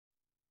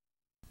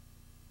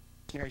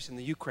Mary's in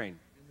the Ukraine.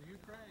 In the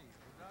Ukraine.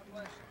 God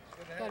bless you.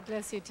 Good to have God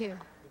bless you too. you.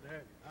 Good to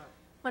have you. Hi.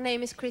 My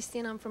name is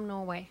Christine. I'm from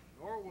Norway.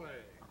 Norway.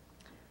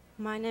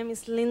 My name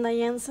is Linda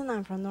Jensen.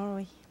 I'm from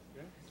Norway.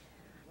 Okay.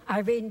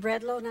 Irene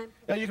Bredlow, and I'm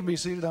Yeah, you can be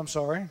seated. I'm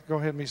sorry. Go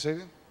ahead and be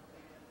seated.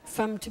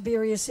 from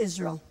Tiberias,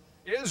 Israel.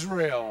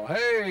 Israel.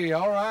 Hey,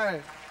 all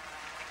right.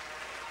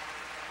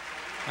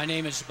 My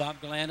name is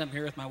Bob Galland. I'm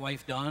here with my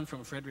wife Dawn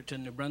from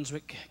Fredericton, New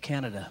Brunswick,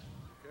 Canada.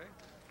 Okay.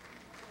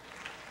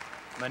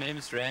 My name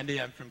is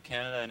Randy. I'm from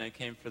Canada, and I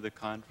came for the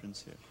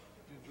conference here.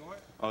 Did you enjoy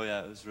it? Oh,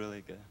 yeah, it was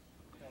really good.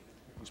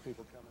 These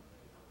people coming.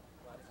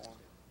 Platform.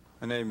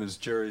 My name is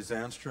Jerry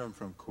Zanstra. I'm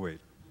from Kuwait.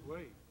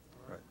 Wait.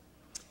 Right.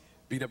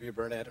 B.W.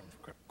 Burnett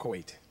from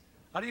Kuwait.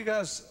 How do you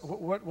guys,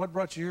 what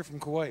brought you here from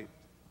Kuwait?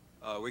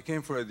 We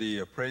came for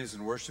the Praise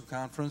and Worship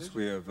Conference.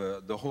 We have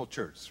the whole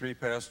church, 3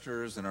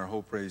 pastors, and our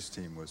whole praise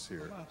team was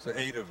here. So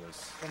 8 of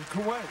us. From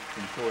Kuwait.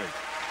 From Kuwait.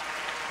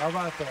 How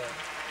about that?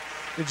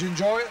 Did you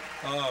enjoy it?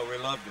 Oh,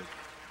 we loved it.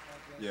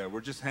 Yeah,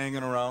 we're just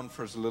hanging around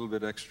for a little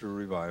bit extra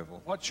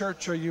revival. What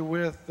church are you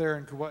with there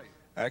in Kuwait?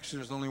 Actually,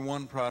 there's only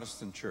one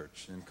Protestant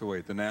church in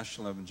Kuwait, the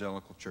National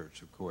Evangelical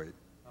Church of Kuwait.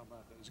 How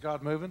about that? Is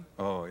God moving?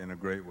 Oh, in a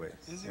great way.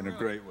 In a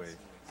great way.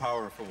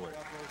 Powerful way.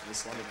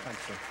 This wonderful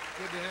country.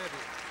 Good to have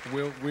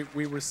you.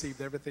 We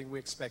received everything we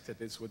expected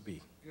this would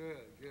be. Good,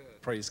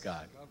 good. Praise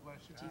God. God bless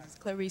you. Jesus,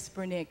 Clarice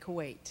Burnett,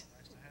 Kuwait.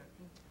 Nice to have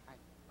you.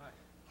 Hi.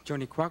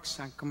 Johnny Quox,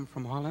 I come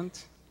from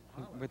Holland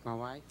with my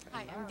wife.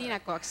 Hi, I'm Dina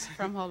Cox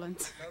from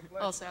Holland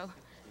also.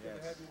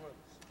 Good to have you with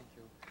us. Thank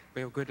you.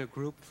 We have got a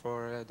group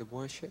for the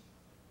worship,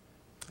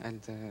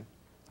 and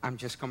I'm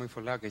just coming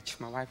for luggage.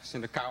 My wife is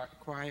in the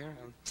choir.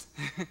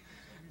 And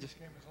just,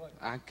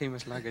 I came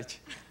as luggage.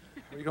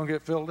 Are you going to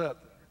get filled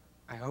up?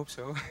 I hope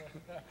so.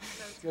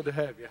 Good to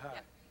have you.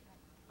 Hi.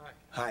 Hi.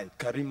 Hi,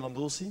 Karim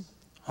Landulsi,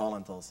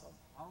 Holland also.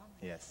 Holland?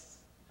 Yes.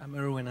 I'm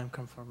Erwin, I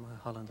come from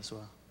Holland as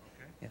well.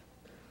 Okay. Yeah.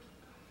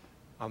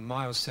 I'm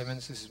Miles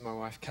Simmons, this is my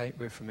wife Kate,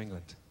 we're from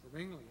England.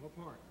 From England, what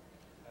part?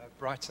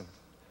 Brighton.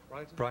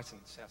 Brighton? Brighton,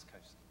 south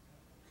coast.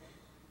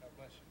 God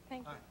bless you.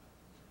 Thank you.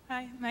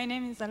 Hi. Hi, my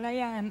name is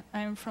Alaya and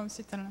I'm from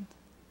Switzerland.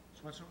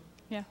 Switzerland?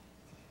 Yeah.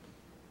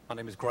 My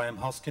name is Graham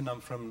Hoskin.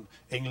 I'm from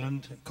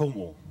England,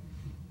 Cornwall.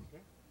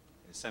 Okay.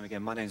 Same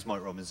again. My name is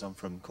Mike Robbins. I'm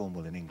from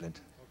Cornwall in England.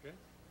 Okay.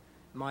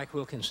 Mike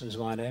Wilkinson's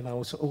my name, I'm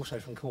also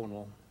from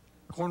Cornwall.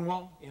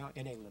 Cornwall? Yeah,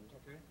 in England.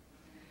 Okay.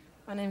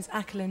 My name is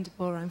Akelin de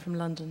Boer. I'm from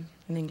London,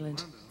 in England.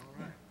 London,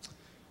 all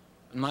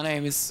right. My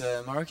name is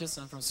Marcus.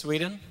 I'm from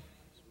Sweden.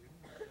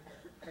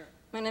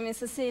 My name is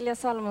Cecilia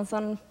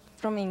Salomonsson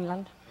from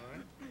England. All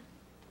right.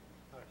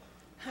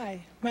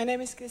 Hi, my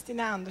name is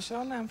Christina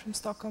Andersson. I'm from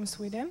Stockholm,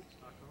 Sweden.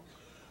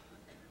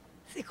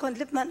 Sikon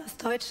Lippmann aus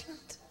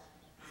Deutschland.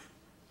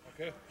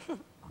 Okay.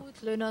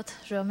 Ruth Leonard,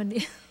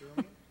 Germany.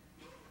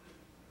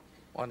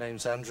 My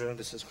name's Andrew, and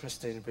this is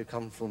Christine. We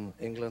come from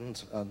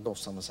England, North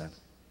Somerset.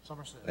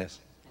 Somerset. Yes.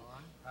 All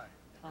right.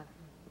 Hi.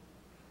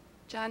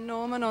 Jan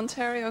Norman,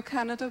 Ontario,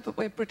 Canada, but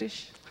we're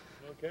British.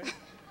 Okay.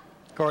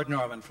 Gordon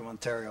Norman from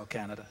Ontario,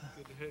 Canada.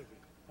 Good to have you.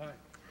 Hi.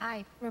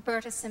 Hi,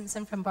 Roberta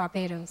Simpson from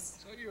Barbados.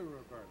 So you're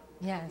Roberta.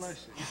 Yes. God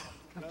bless you.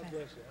 God bless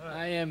you.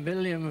 Hi. I am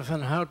William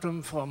van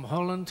Houten from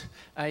Holland.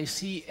 I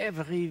see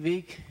every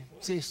week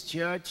this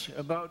church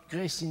about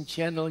Christian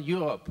Channel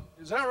Europe.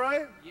 Is that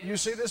right? Yes. You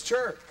see this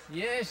church?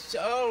 Yes,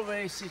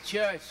 always the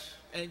church.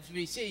 And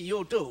we see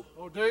you too.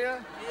 Oh, do you?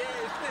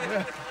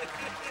 Yes.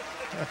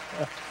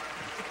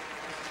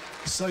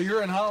 So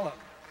you're in Holland?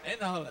 In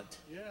Holland.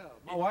 Yeah.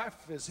 My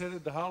wife is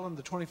headed to Holland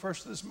the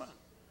 21st of this month.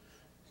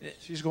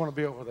 She's going to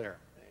be over there.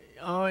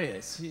 Oh,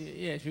 yes.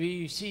 Yes,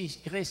 we see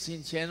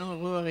Christian Channel,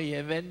 Rory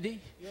and Wendy.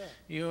 Yeah.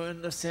 You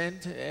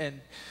understand?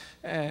 And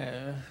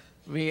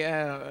we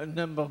are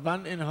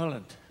 #1 in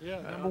Holland.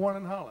 Yeah, #1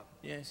 in Holland.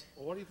 Yes.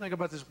 Well, what do you think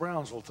about this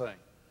Brownsville thing?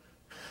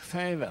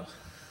 Very well.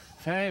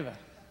 Very well.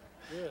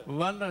 Good.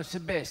 One of the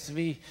best.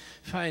 We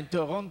find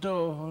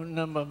Toronto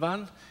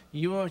 #1,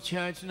 your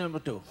church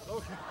 #2.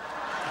 Okay.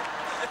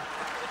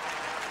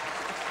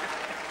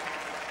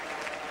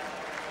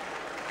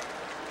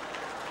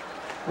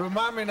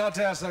 Remind me not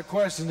to ask that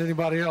question to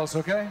anybody else,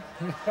 okay?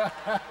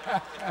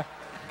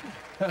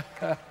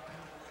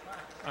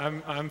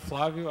 I'm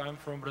Flavio. I'm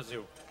from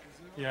Brazil.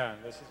 Yeah,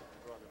 this is.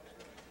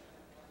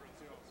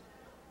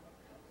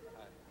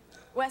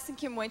 Wes and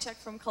Kim Wojciech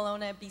from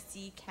Kelowna,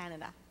 BC,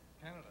 Canada.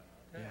 Canada.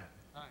 Okay. Yeah.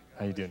 Hi.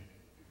 How you doing?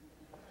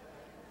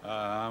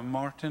 I'm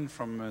Martin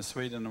from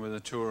Sweden with a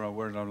tour of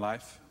Word of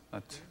Life.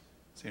 That's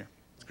here.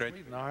 It's great.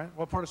 Sweden, all right.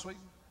 What part of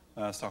Sweden?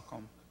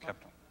 Stockholm,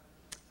 capital.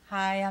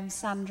 Hi, I'm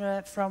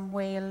Sandra from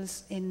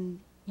Wales in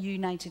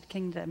United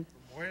Kingdom.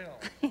 From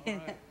Wales. All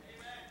right.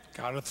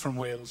 Gareth from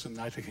Wales,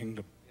 United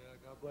Kingdom. Yeah,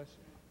 God bless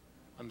you.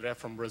 Andrea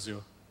from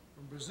Brazil.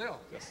 From Brazil?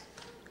 Yes.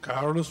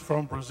 Carlos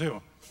from Brazil.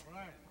 All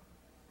right.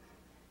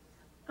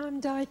 I'm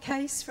Di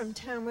Case from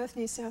Tamworth,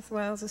 New South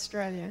Wales,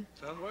 Australia.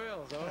 South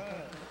Wales, all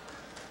right.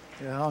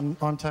 Yeah,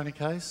 I'm Tony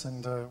Case,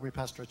 and we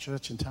pastor a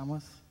church in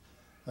Tamworth,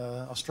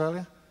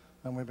 Australia,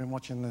 and we've been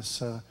watching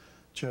this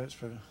church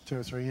for 2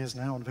 or 3 years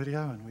now on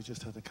video, and we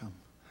just had to come.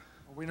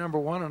 Are we #1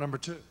 or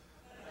 #2?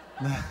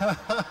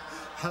 I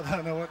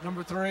don't know what,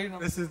 number 3?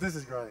 This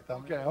is great.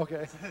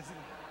 Okay.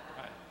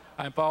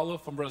 I'm Paulo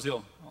from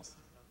Brazil.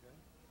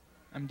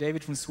 I'm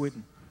David from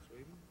Sweden.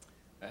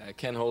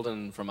 Ken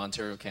Holden from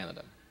Ontario,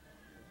 Canada.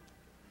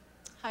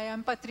 Hi,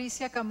 I'm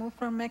Patricia Camus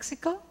from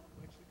Mexico.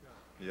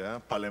 Yeah,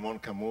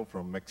 Palemon Camus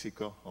from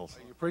Mexico also.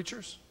 Are you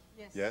preachers?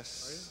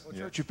 Yes. What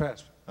church you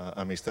pastor?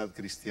 Amistad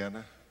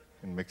Cristiana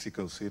in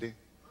Mexico City.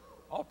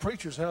 All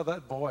preachers have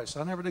that voice.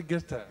 I never did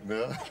get that.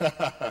 No.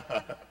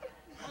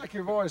 I like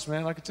your voice,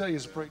 man. I can tell you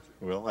as a preacher.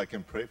 Well, I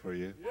can pray for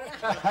you.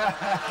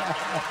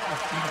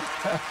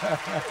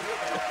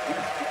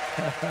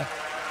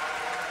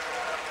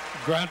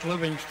 Grant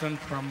Livingston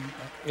from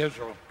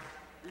Israel.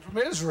 You're from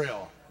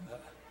Israel.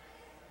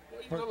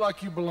 You look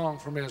like you belong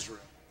from Israel.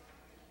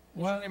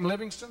 What's your name,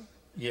 Livingston?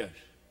 Yes.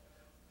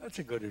 That's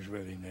a good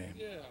Israeli name.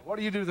 Yeah. What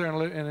do you do there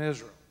in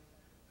Israel?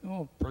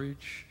 Oh,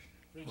 preach,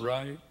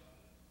 write,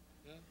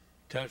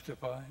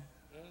 testify,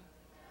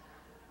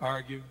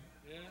 argue.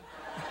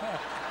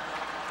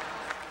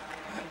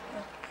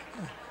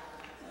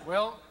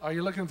 Well, are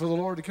you looking for the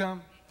Lord to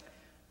come?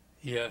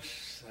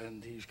 Yes,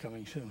 and he's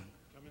coming soon.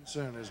 Coming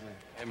soon, isn't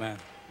he? Amen.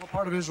 What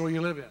part of Israel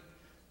you live in?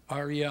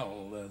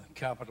 Ariel, the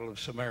capital of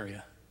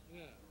Samaria.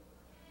 Yeah.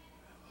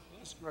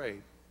 That's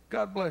great.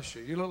 God bless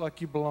you. You look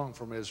like you belong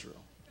from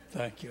Israel.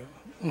 Thank you.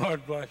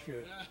 Lord bless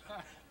you.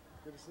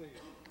 Good to see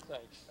you.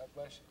 Thanks. God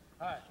bless you.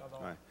 Hi.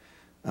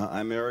 Hi.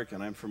 I'm Eric,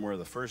 and I'm from where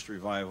the first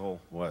revival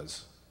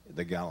was,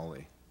 the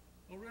Galilee.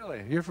 Oh,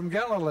 really? You're from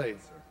Galilee?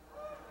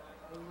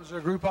 Was there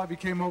a group of you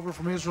came over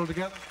from Israel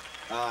together?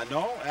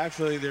 No,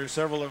 actually, there's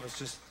several of us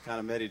just kind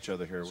of met each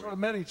other here. Sort of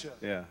met each other.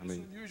 Yeah, I It's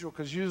mean, unusual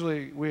because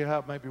usually we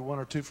have maybe 1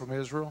 or 2 from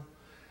Israel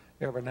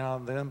every now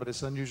and then, but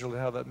it's unusual to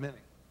have that many.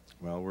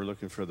 well, we're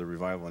looking for the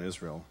revival in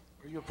Israel.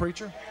 Are you a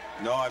preacher?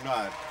 No, I'm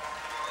not.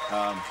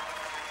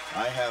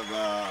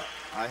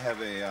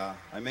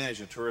 I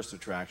manage a tourist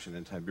attraction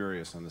in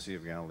Tiberias on the Sea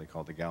of Galilee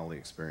called the Galilee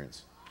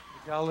Experience.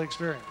 The Galilee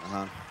Experience.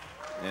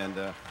 And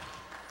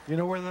You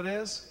know where that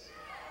is?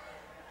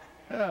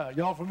 Yeah,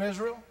 y'all from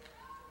Israel?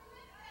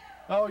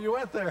 Oh, you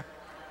went there.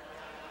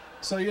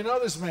 So you know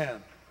this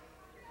man.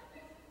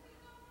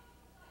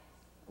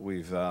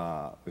 we've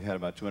had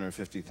about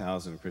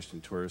 250,000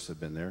 Christian tourists have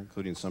been there,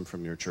 including some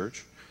from your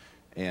church.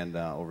 And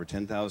over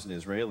 10,000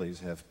 Israelis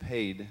have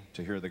paid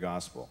to hear the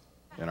gospel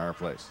in our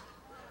place.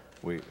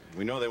 We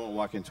know they won't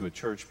walk into a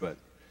church, but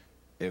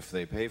if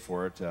they pay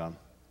for it,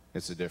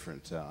 it's a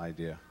different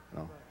idea. You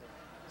know?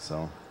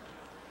 So,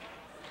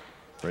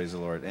 praise the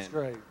Lord. That's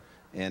great.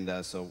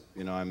 And so,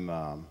 you know,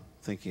 I'm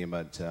thinking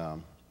about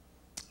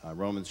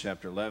Romans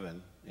chapter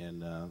 11,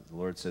 and the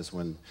Lord says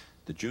when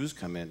the Jews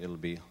come in, it'll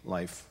be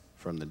life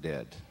from the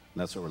dead.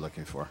 And that's what we're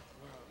looking for.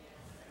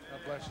 God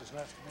bless you. It's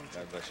nice to meet you.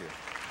 God bless you.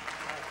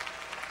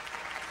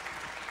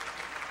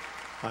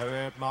 Hi,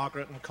 we're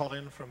Margaret and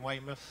Colin from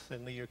Weymouth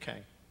in the UK. The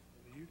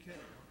UK?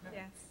 Okay.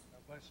 Yes.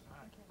 God bless you.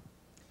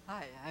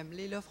 Hi, I'm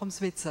Lilo from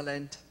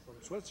Switzerland. From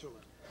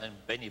Switzerland? I'm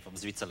Benny from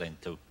Switzerland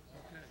too.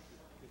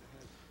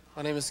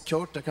 My name is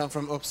Kurt. I come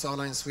from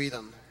Uppsala in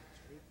Sweden.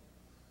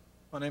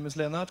 My name is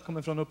Lennart,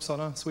 coming from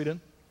Uppsala,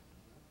 Sweden.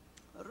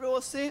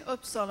 Rosie,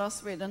 Uppsala,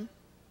 Sweden.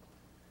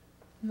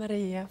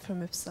 Maria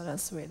from Uppsala,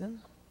 Sweden.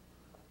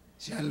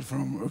 Kjell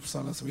from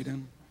Uppsala,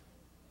 Sweden.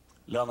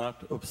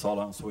 Lennart,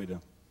 Uppsala,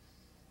 Sweden.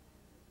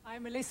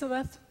 I'm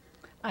Elizabeth.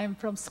 I'm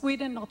from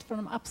Sweden, not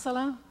from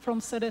Uppsala,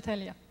 from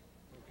Södertälje,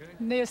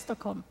 near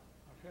Stockholm.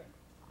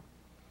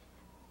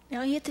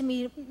 Jag heter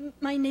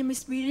my name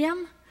is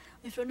Miriam.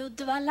 I'm from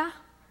Uddevalla,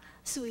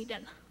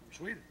 Sweden.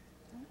 Sweden.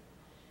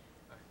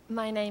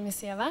 My name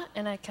is Eva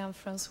and I come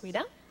from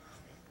Sweden.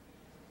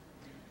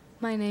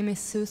 My name is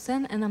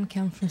Susan and I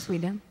come from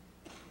Sweden.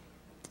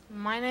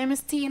 My name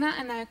is Tina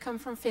and I come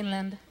from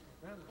Finland.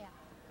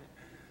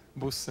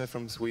 Bosse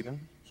from Sweden.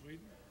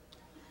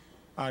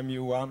 I'm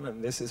Johan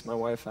and this is my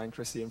wife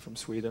Ann-Christine from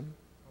Sweden.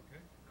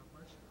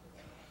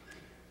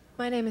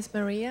 My name is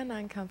Maria and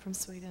I come from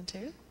Sweden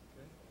too.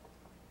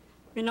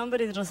 Mi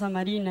nombre es Rosa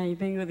Marina y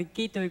vengo de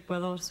Quito,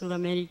 Ecuador,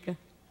 Sudamérica.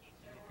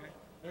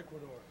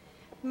 Ecuador.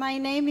 My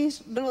name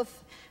is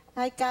Ruth.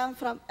 I come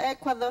from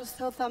Ecuador,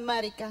 South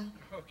America.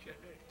 Okay.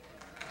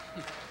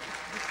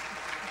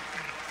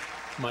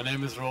 My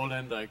name is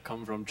Roland. I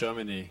come from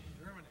Germany.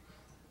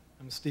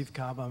 I'm Steve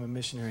Cobb. I'm a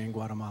missionary in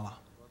Guatemala.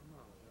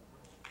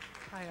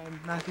 Hi, I'm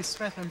Matthew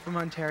Smith. I'm from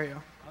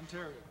Ontario.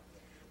 Ontario.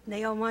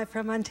 Naomi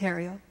from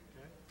Ontario.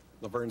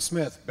 Laverne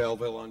Smith,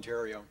 Belleville,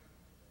 Ontario.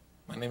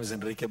 My name is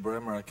Enrique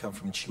Bremer. I come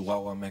from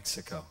Chihuahua,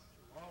 Mexico.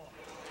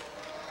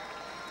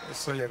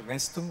 Soy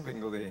Ernesto,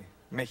 vengo de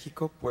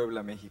México,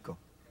 Puebla, México.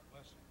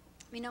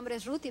 Mi nombre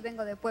es Ruth y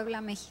vengo de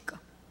Puebla, México.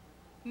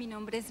 Mi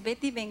nombre es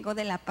Betty, vengo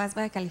de La Paz,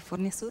 Baja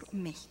California Sur,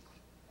 México.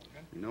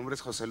 Mi nombre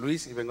es José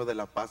Luis y vengo de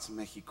La Paz,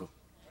 México.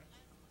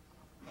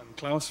 I'm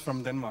Klaus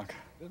from Denmark.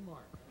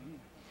 Denmark.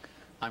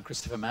 I'm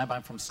Christopher Mabb.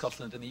 I'm from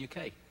Scotland in the UK.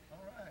 All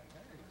right.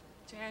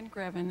 Hey. Jan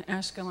Grevin,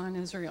 Ashkelon,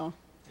 Israel.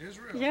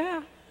 Israel?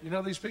 Yeah. You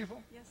know these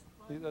people? Yes.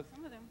 Some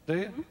of them. Do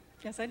you? Mm-hmm.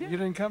 Yes, I do. You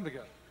didn't come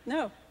together?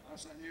 No.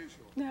 That's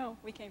unusual. No,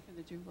 we came for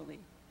the Jubilee.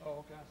 Oh,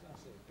 okay, I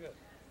see. Good.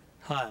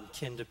 Hi, I'm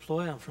Ken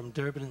Deploy. I'm from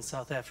Durban in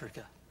South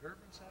Africa. Durban,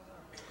 South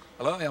Africa.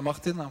 Hello, I'm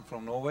Martin. I'm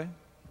from Norway.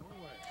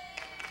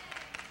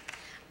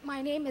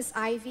 My name is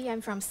Ivy.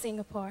 I'm from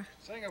Singapore.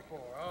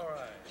 Singapore, all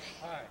right.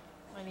 Hi.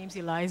 My name's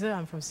Eliza.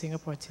 I'm from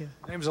Singapore, too.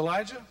 Name's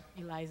Elijah?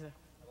 Eliza.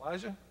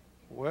 Elijah?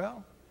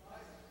 Well,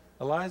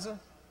 Eliza?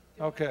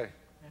 Okay.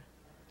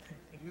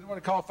 You didn't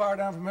want to call fire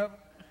down from heaven?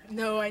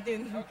 No, I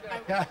didn't.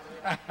 Okay.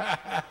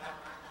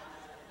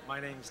 My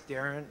name's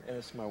Darren, and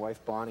it's my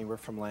wife Bonnie. We're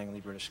from Langley,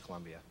 British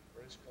Columbia.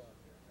 British Columbia.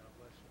 God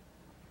bless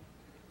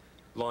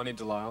you. Lonnie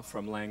Delisle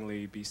from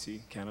Langley,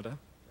 BC, Canada.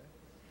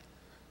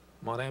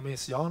 My name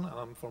is Jan, and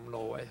I'm from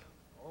Norway.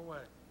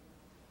 Norway.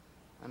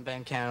 I'm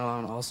Ben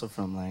Carolan, also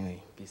from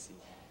Langley, BC.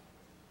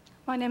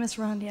 My name is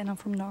Randy, and I'm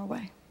from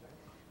Norway.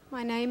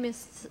 My name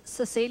is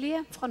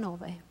Cecilia from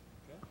Norway.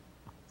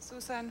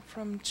 Susan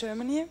from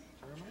Germany.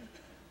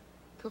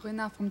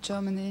 Corinna from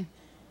Germany.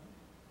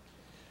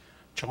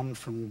 John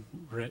from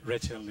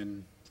Rachel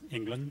in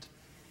England.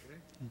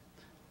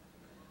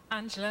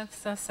 Angela, this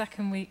is our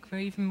second week. We're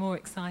even more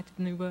excited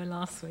than we were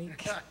last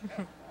week.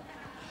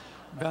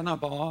 Werner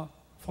Bauer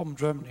from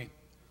Germany.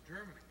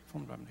 Germany.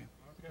 From Germany.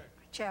 Okay.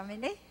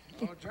 Germany.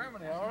 Oh,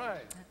 Germany, all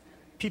right.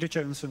 Peter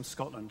Jones from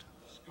Scotland.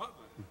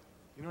 Scotland.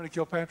 You know any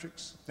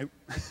Kilpatricks? Nope.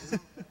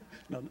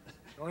 None.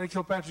 Know any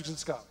Kilpatricks in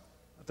Scotland?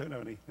 I don't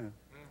know any. No.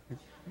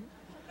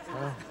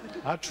 Well,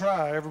 I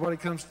try. Everybody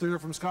comes through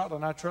from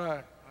Scotland. I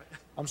try.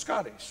 I'm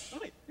Scottish.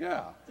 Right.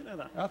 Yeah. Didn't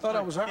know that. I thought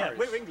I was Irish. Yeah,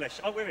 we're English.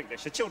 Oh, we're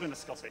English. The children are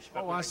Scottish.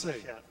 Oh, I see.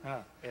 English,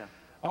 Yeah. Yeah.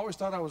 I always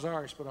thought I was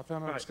Irish, but I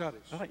found out I'm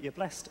Scottish. All right, you're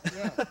blessed.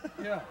 Yeah.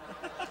 Yeah.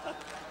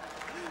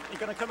 You're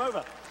going to come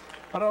over?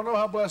 I don't know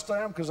how blessed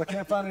I am because I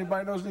can't find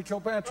anybody who knows any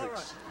Kilpatricks.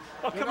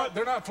 All right. Oh,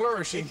 They're not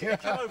flourishing. Yeah,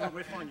 come over and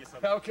we'll find you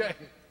something. Okay.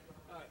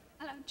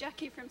 Hello,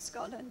 Jackie from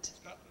Scotland.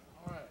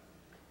 All right.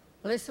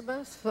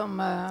 Elizabeth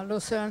from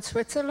Lucerne,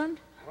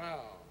 Switzerland.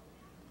 Wow.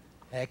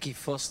 Aki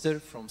Foster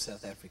from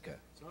South Africa.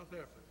 South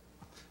Africa.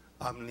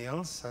 I'm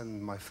Niels,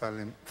 and my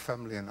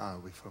family and I,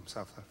 we're from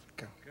South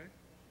Africa. Okay.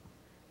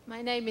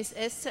 My name is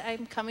Esther.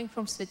 I'm coming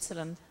from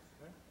Switzerland.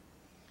 Okay.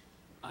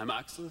 I'm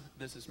Axel.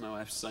 This is my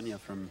wife Sonja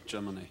from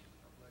Germany.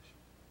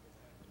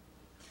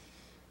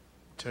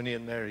 Tony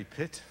and Mary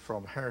Pitt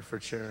from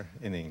Herefordshire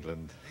in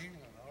England.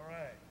 England, all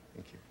right.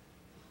 Thank you.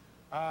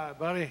 All right,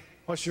 buddy.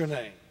 What's your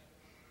name?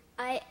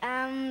 I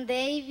am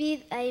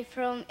David. I'm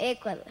from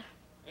Ecuador.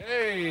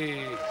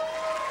 Hey,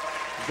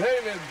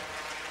 David.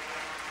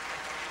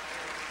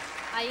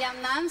 I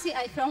am Nancy.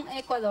 I'm from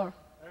Ecuador.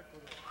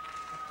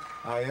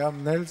 I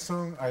am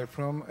Nelson. I'm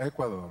from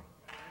Ecuador.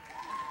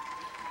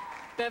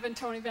 Bev and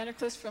Tony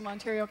Vandercliffe from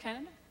Ontario,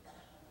 Canada.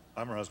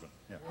 I'm her husband.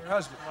 Yeah. Your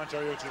husband. From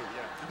Ontario too.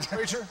 Yeah.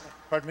 Preacher?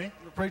 Pardon me?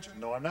 You're a preacher?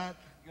 No, I'm not.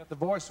 You got the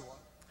voice of one.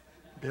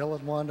 Bill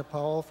and Wanda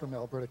Powell from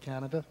Alberta,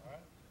 Canada. All right.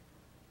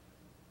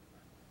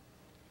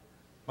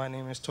 My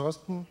name is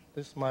Torsten.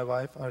 This is my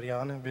wife,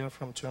 Ariane. We are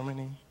from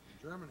Germany.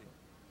 Germany.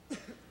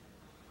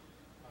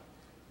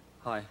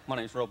 Hi, my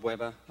name's Rob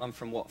Webber. I'm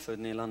from Watford,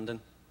 near London.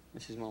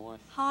 This is my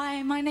wife.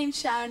 Hi, my name's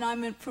Sharon.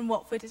 I'm from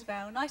Watford as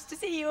well. Nice to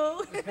see you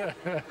all.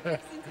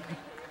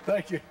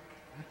 Thank you.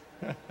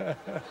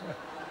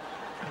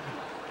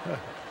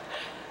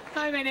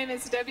 Hi, my name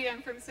is Debbie.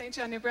 I'm from St.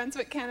 John, New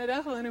Brunswick,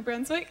 Canada. Hello, New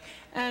Brunswick.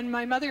 And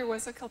my mother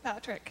was a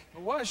Kilpatrick.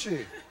 Was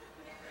she?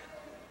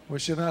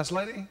 Was she a nice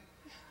lady?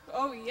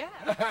 Oh, yeah.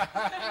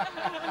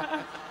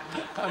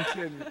 I'm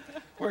kidding.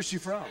 Where's she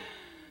from?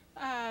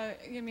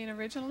 You mean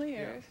originally?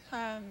 Or,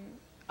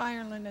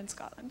 Ireland and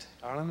Scotland.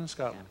 Ireland and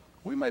Scotland.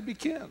 We may be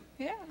kin.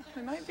 Yeah,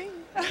 we might be.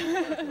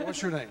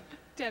 What's your name?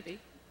 Debbie.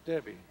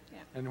 Debbie. Yeah.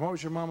 And what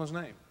was your mama's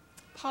name?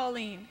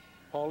 Pauline.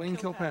 Pauline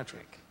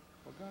Kilpatrick.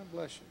 Well, God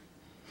bless you.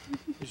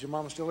 Is your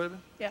mama still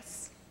living?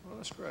 Yes. Well,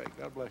 that's great.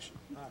 God bless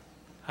you.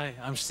 Hi,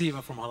 I'm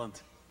Steven from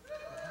Holland.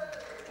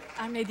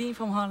 I'm Nadine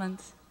from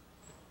Holland.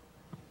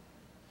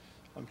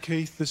 I'm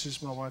Keith. This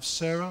is my wife,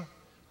 Sarah.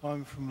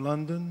 I'm from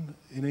London,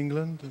 in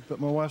England, but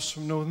my wife's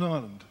from Northern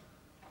Ireland.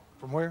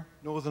 From where?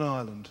 Northern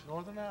Ireland.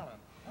 Northern Ireland.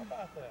 How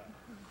about that?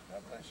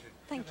 God bless you.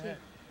 Thank you.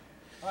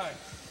 Hi.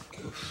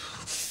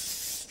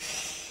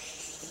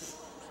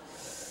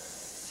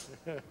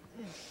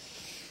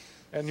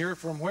 And you're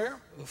from where?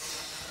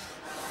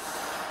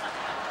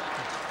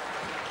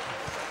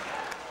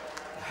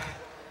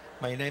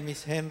 My name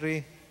is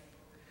Henry.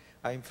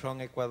 I'm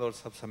from Ecuador,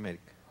 South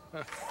America.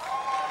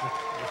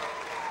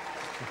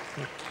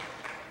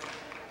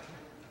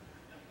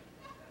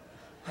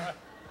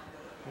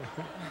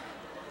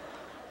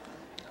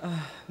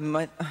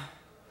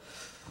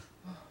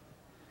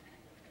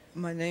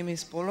 My name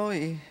is Polo.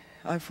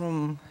 I'm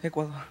from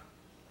Ecuador.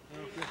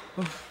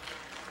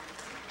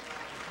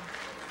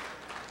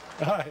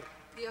 Hi.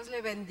 Dios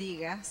le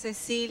bendiga.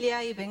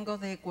 Cecilia y vengo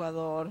de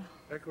Ecuador.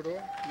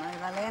 Ecuador.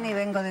 Magdalena y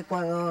vengo de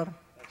Ecuador.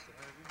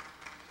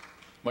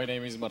 My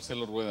name is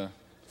Marcelo Rueda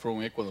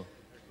from Ecuador.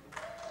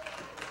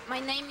 My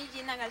name is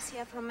Gina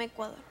Garcia from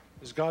Ecuador.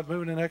 Is God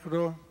moving in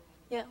Ecuador?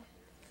 Yeah.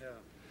 Yeah.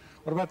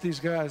 What about these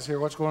guys here?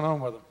 What's going on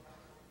with them?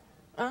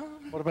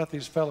 What about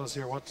these fellas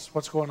here?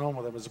 What's going on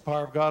with them? Is the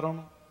power of God on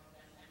them?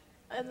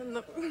 I don't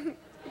know.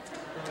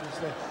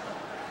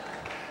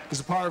 Is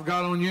the power of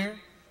God on you?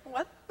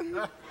 What?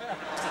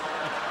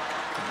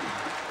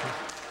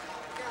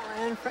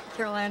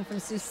 Caroline from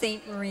Sault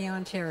Ste. Marie,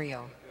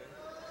 Ontario.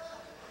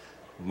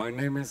 My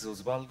name is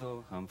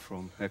Osvaldo. I'm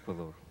from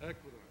Ecuador.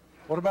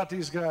 What about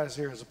these guys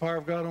here? Is the power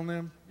of God on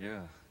them?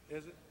 Yeah.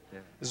 Is it? Yeah.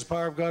 Is the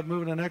power of God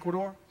moving in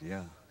Ecuador?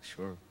 Yeah,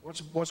 sure.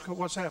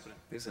 What's happening?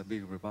 There's a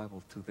big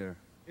revival too there.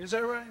 Is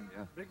that right?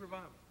 Yeah. Big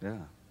revival. Yeah.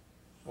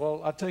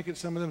 Well, I take it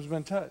some of them's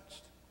been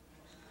touched.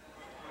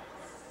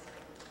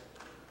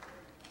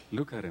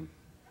 Look at him.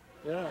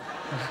 Yeah.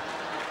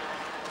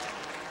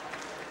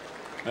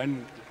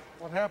 And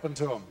what happened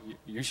to him?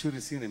 You should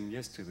have seen him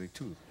yesterday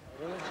too.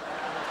 Really?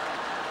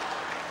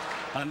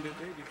 And the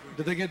day before.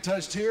 Did they get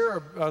touched here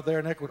or are they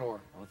in Ecuador?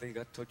 Oh, they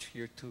got touched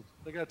here too.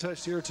 They got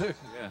touched here too?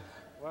 Yeah.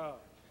 Wow.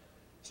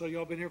 So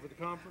y'all been here for the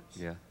conference?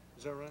 Yeah.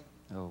 Is that right?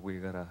 Oh, we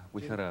had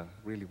a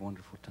really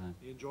wonderful time.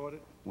 You enjoyed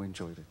it? We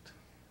enjoyed it.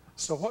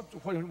 So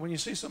when you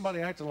see somebody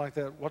acting like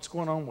that, what's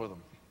going on with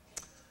them?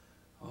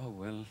 Oh,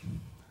 well,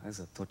 that's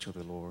a touch of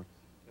the Lord.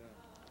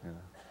 Yeah.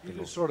 Yeah. You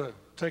just sort of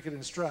take it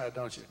in stride,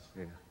 don't you?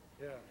 Yeah.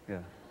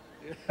 Yeah.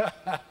 Yeah.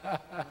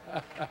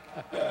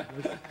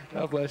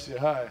 God bless you.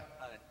 Hi.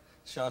 Hi.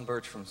 Sean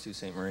Birch from Sault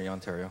Ste. Marie,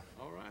 Ontario.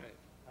 All right.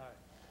 Hi.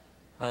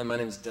 Hi, my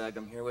name is Doug.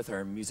 I'm here with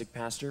our music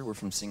pastor. We're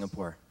from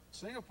Singapore.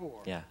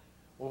 Singapore? Yeah.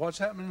 Well, what's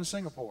happening in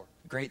Singapore?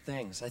 Great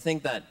things. I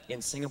think that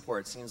in Singapore,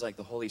 it seems like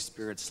the Holy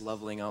Spirit's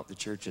leveling out the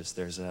churches.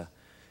 There's a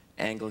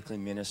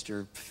Anglican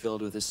minister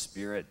filled with the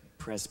Spirit,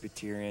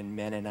 Presbyterian,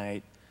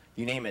 Mennonite,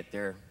 you name it.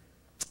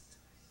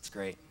 It's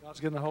great. God's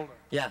getting a hold of it.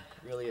 Yeah,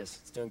 it really is.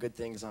 It's doing good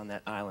things on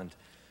that island.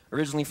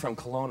 Originally from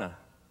Kelowna,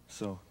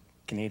 so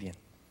Canadian.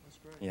 That's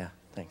great. Yeah,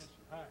 thanks.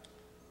 Hi.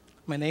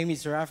 My name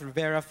is Raf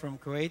Rivera from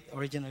Kuwait,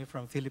 originally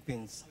from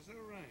Philippines. Is that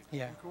right?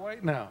 Yeah. From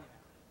Kuwait now.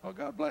 Oh,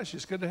 God bless you.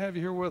 It's good to have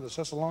you here with us.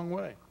 That's a long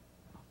way.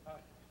 Hi.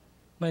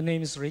 My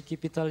name is Ricky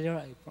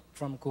Pitalia. I'm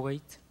from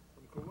Kuwait.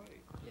 From Kuwait?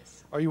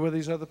 Yes. Are you with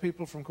these other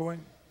people from Kuwait?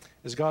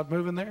 Is God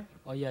moving there?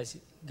 Oh, yes.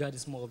 God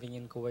is moving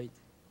in Kuwait.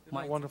 Isn't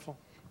that wonderful?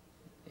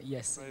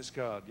 Yes. Praise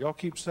God. Y'all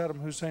keep Saddam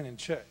Hussein in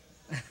check.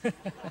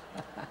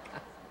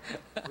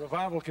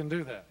 Revival can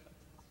do that.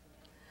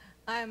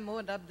 I'm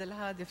Maud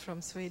Abdelhadi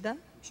from Sweden.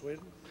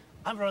 Sweden?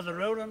 I'm Brother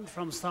Roland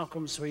from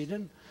Stockholm,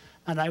 Sweden.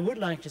 And I would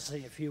like to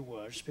say a few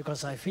words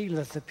because I feel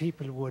that the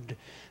people would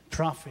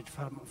profit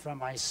from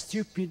my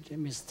stupid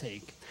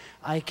mistake.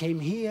 I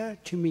came here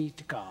to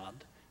meet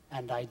God,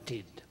 and I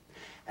did.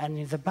 And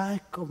in the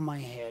back of my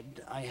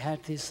head, I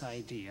had this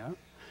idea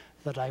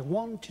that I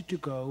wanted to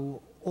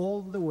go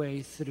all the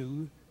way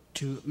through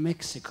to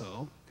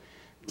Mexico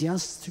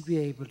just to be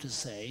able to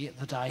say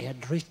that I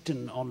had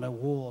written on a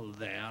wall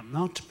there,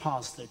 not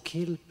Pastor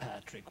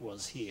Kilpatrick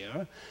was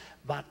here,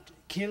 but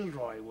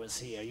Kilroy was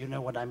here. You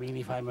know what I mean,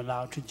 if I'm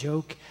allowed to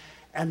joke.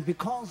 And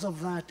because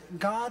of that,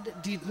 God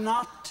did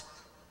not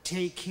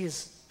take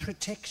his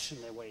protection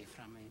away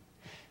from me,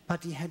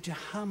 but he had to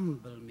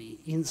humble me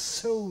in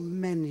so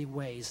many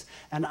ways.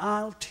 And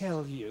I'll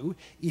tell you,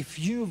 if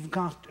you've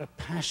got a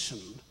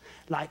passion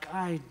like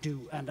I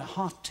do and a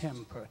hot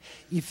temper,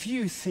 if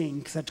you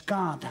think that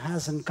God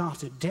hasn't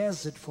got a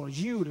desert for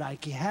you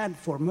like he had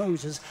for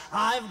Moses,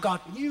 I've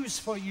got news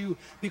for you,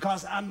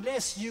 because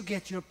unless you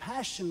get your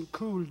passion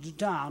cooled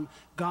down,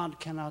 God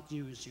cannot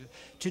use you.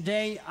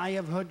 Today I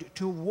have had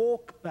to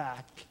walk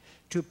back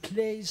to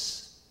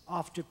place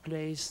after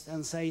place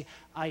and say,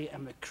 I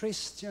am a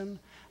Christian.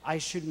 I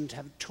shouldn't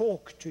have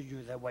talked to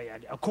you the way I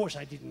did. Of course,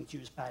 I didn't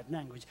use bad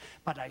language,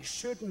 but I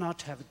should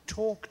not have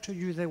talked to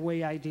you the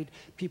way I did.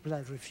 People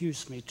have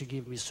refused me to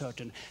give me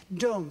certain.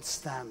 Don't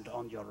stand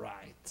on your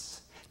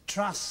rights.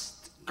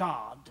 Trust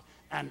God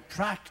and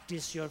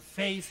practice your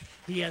faith.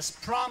 He has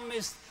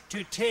promised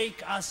to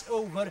take us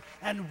over.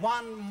 And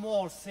one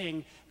more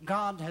thing,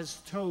 God has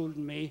told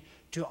me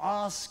to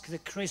ask the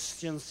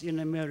Christians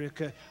in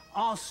America,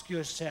 ask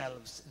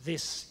yourselves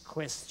this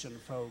question,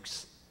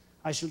 folks.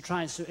 I shall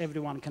try so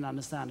everyone can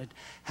understand it.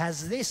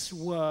 Has this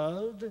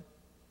world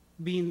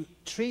been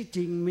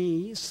treating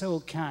me so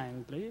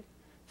kindly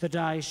that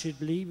I should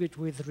leave it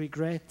with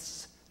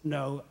regrets?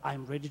 No,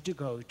 I'm ready to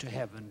go to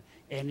heaven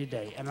any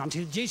day. And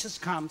until Jesus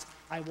comes,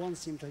 I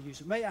want him to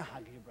use it. May I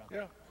hug you, brother?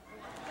 Yeah.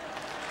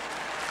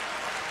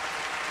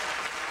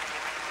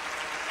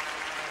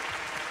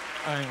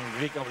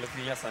 I'm Rick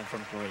Oblefillas. I'm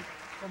from Kuwait.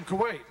 From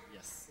Kuwait?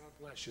 Yes. God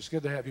bless you. It's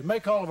good to have you.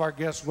 Make all of our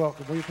guests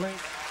welcome, will you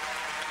please?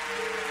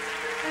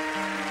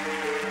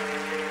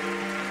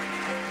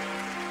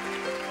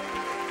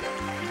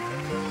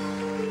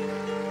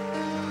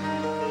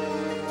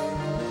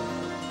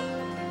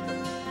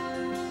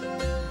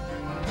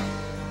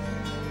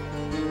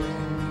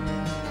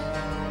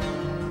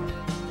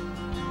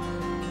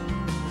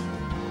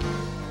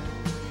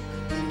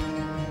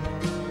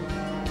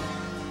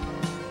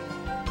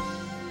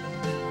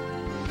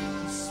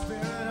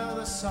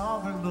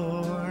 Sovereign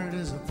Lord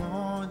is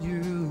upon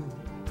you,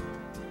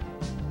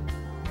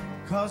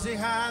 'cause he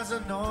has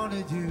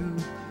anointed you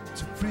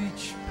to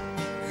preach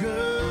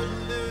good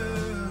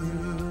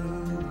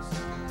news.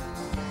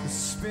 The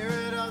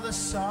Spirit of the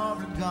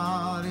sovereign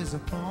God is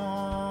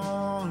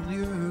upon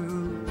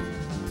you,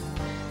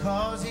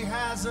 'cause He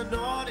has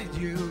anointed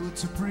you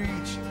to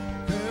preach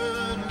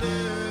good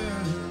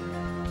news.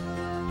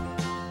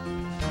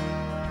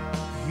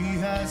 He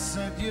has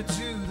sent you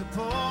to the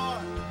poor,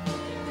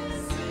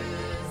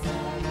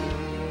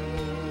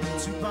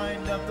 to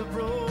bind up the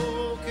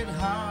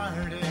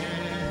brokenhearted,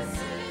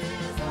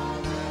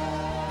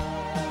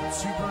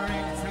 to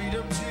bring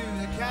freedom to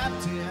the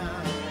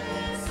captive,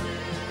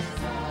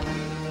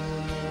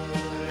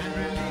 and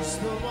release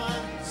the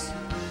ones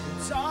in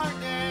darkness.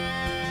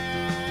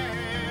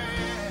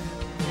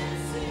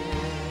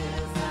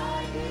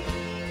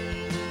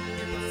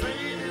 In the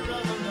favor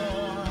of the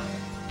Lord,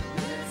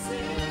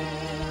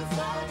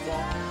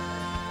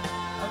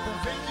 of the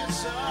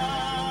vengeance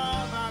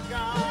of our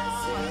God.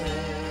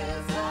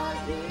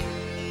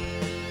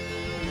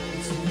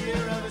 It's the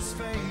year of His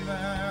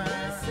favor,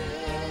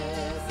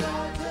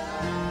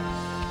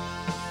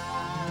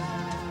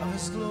 of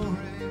His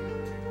glory.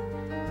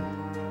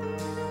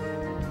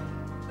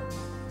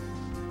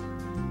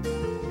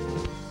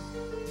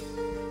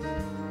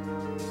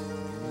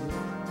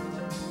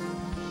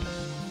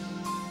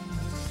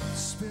 The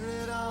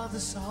Spirit of the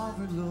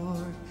sovereign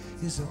Lord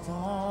is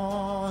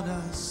upon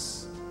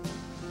us,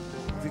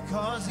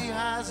 because He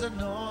has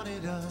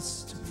anointed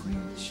us to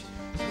preach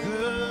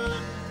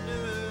good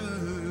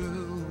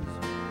news.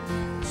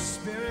 The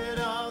Spirit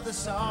of the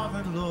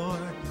sovereign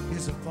Lord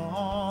is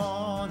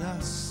upon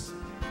us,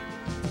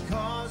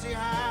 because He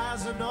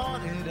has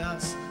anointed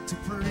us to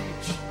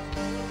preach.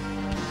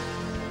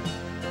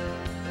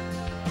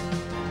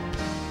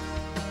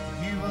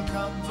 He will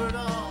comfort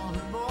all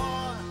who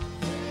mourn,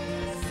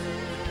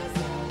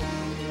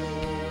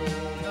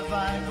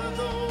 provide for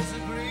those who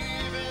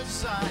grieve in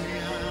Zion.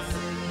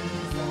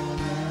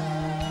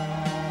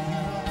 He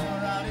will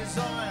pour out His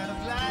oil of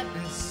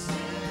gladness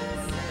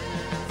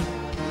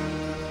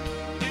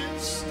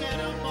instead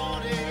of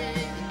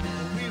mourning.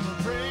 We will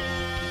praise.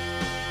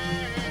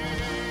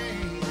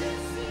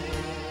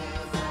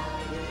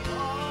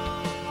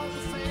 Oh,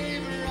 the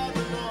favor of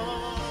the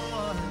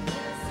Lord.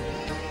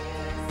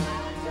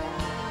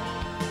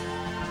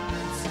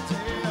 It's the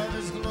day of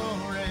His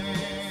glory.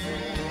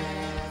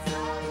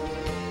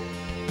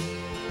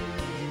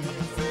 The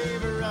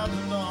favor of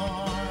the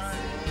Lord.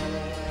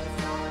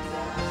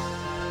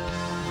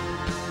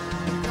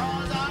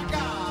 Because our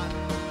God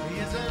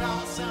is an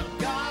awesome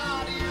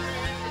God. He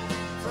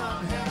reigns from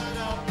heaven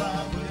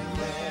above with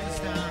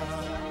wisdom.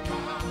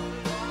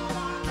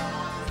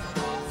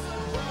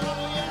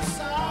 Oh, yes,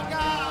 our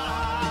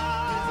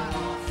God.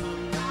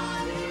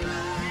 He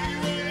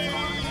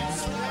reigns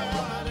from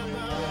heaven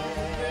above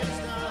with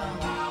wisdom.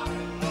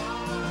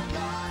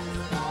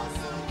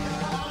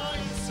 Oh,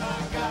 yes,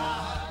 our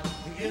God.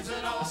 He is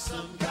an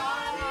awesome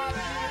God. He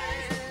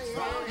reigns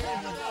from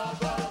heaven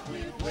above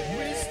with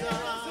wisdom,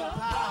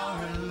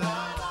 power, and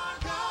love. Our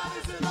God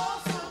is an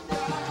awesome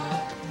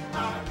God.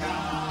 Our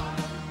God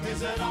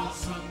is an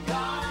awesome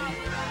God. He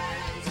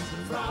reigns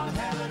from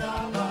heaven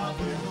above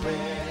with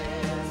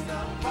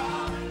wisdom,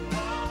 power, and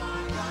love.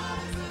 Our God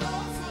is an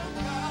awesome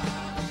God.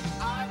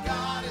 Our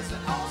God is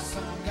an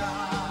awesome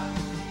God.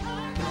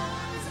 Our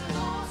God is an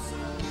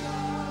awesome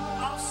God.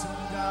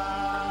 Awesome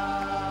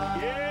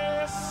God.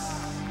 Yes.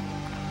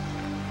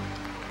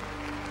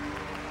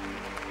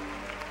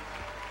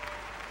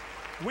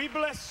 We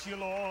bless you,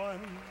 Lord.